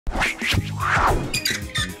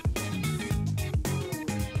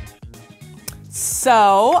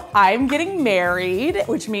So I'm getting married,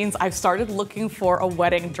 which means I've started looking for a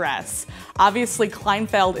wedding dress. Obviously,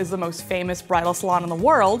 Kleinfeld is the most famous bridal salon in the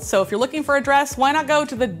world, so if you're looking for a dress, why not go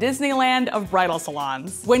to the Disneyland of bridal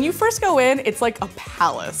salons? When you first go in, it's like a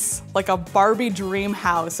palace, like a Barbie dream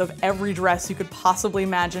house of every dress you could possibly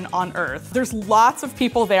imagine on earth. There's lots of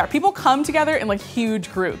people there. People come together in like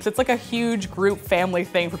huge groups. It's like a huge group family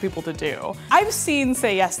thing for people to do. I've seen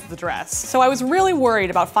Say Yes to the Dress, so I was really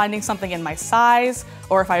worried about finding something in my size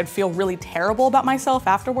or if I'd feel really terrible about myself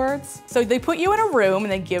afterwards. So they put you in a room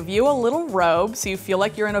and they give you a little robe so you feel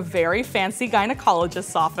like you're in a very fancy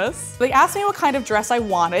gynecologist's office. They asked me what kind of dress I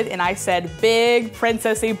wanted and I said big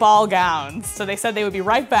princessy ball gowns. So they said they would be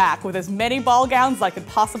right back with as many ball gowns as I could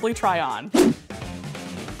possibly try on.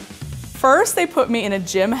 First, they put me in a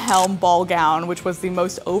Jim Helm ball gown, which was the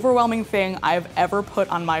most overwhelming thing I've ever put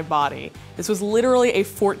on my body. This was literally a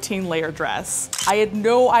 14-layer dress. I had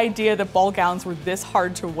no idea that ball gowns were this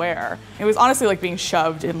hard to wear. It was honestly like being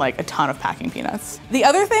shoved in like a ton of packing peanuts. The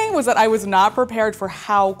other thing was that I was not prepared for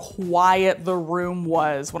how quiet the room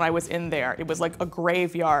was when I was in there. It was like a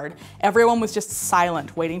graveyard. Everyone was just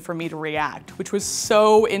silent, waiting for me to react, which was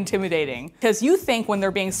so intimidating. Because you think when they're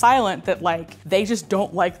being silent that like they just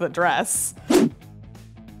don't like the dress.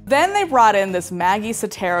 Then they brought in this Maggie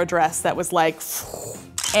Sotero dress that was like,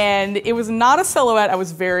 and it was not a silhouette I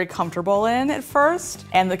was very comfortable in at first,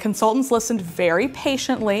 and the consultants listened very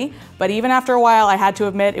patiently, but even after a while I had to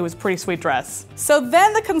admit it was a pretty sweet dress. So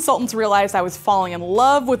then the consultants realized I was falling in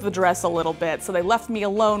love with the dress a little bit, so they left me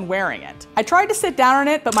alone wearing it. I tried to sit down on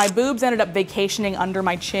it, but my boobs ended up vacationing under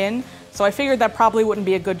my chin, so I figured that probably wouldn't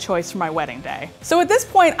be a good choice for my wedding day. So at this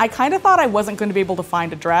point, I kind of thought I wasn't going to be able to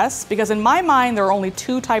find a dress, because in my mind there are only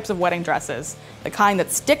two types of wedding dresses. The kind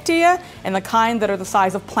that stick to you, and the kind that are the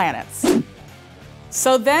size of planets.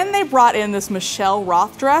 So then they brought in this Michelle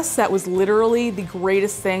Roth dress that was literally the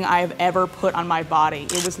greatest thing I have ever put on my body.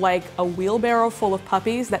 It was like a wheelbarrow full of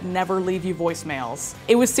puppies that never leave you voicemails.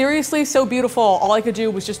 It was seriously so beautiful, all I could do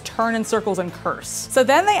was just turn in circles and curse. So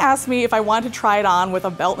then they asked me if I wanted to try it on with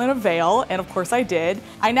a belt and a veil, and of course I did.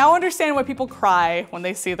 I now understand why people cry when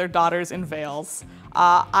they see their daughters in veils.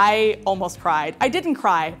 I almost cried. I didn't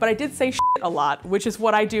cry, but I did say shit a lot, which is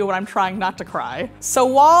what I do when I'm trying not to cry. So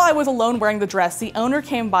while I was alone wearing the dress, the owner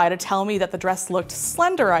came by to tell me that the dress looked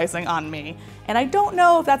slenderizing on me. And I don't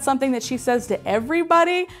know if that's something that she says to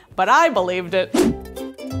everybody, but I believed it.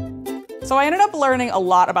 So I ended up learning a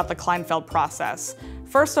lot about the Kleinfeld process.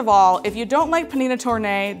 First of all, if you don't like Panina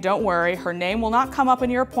Tournay, don't worry, her name will not come up in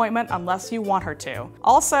your appointment unless you want her to.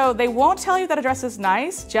 Also, they won't tell you that a dress is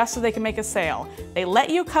nice just so they can make a sale. They let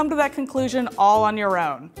you come to that conclusion all on your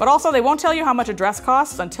own. But also, they won't tell you how much a dress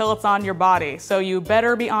costs until it's on your body, so you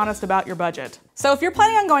better be honest about your budget. So if you're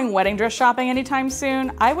planning on going wedding dress shopping anytime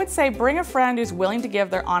soon, I would say bring a friend who's willing to give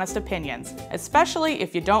their honest opinions, especially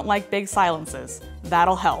if you don't like big silences.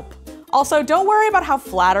 That'll help. Also, don't worry about how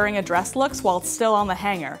flattering a dress looks while it's still on the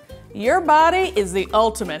hanger. Your body is the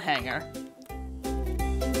ultimate hanger.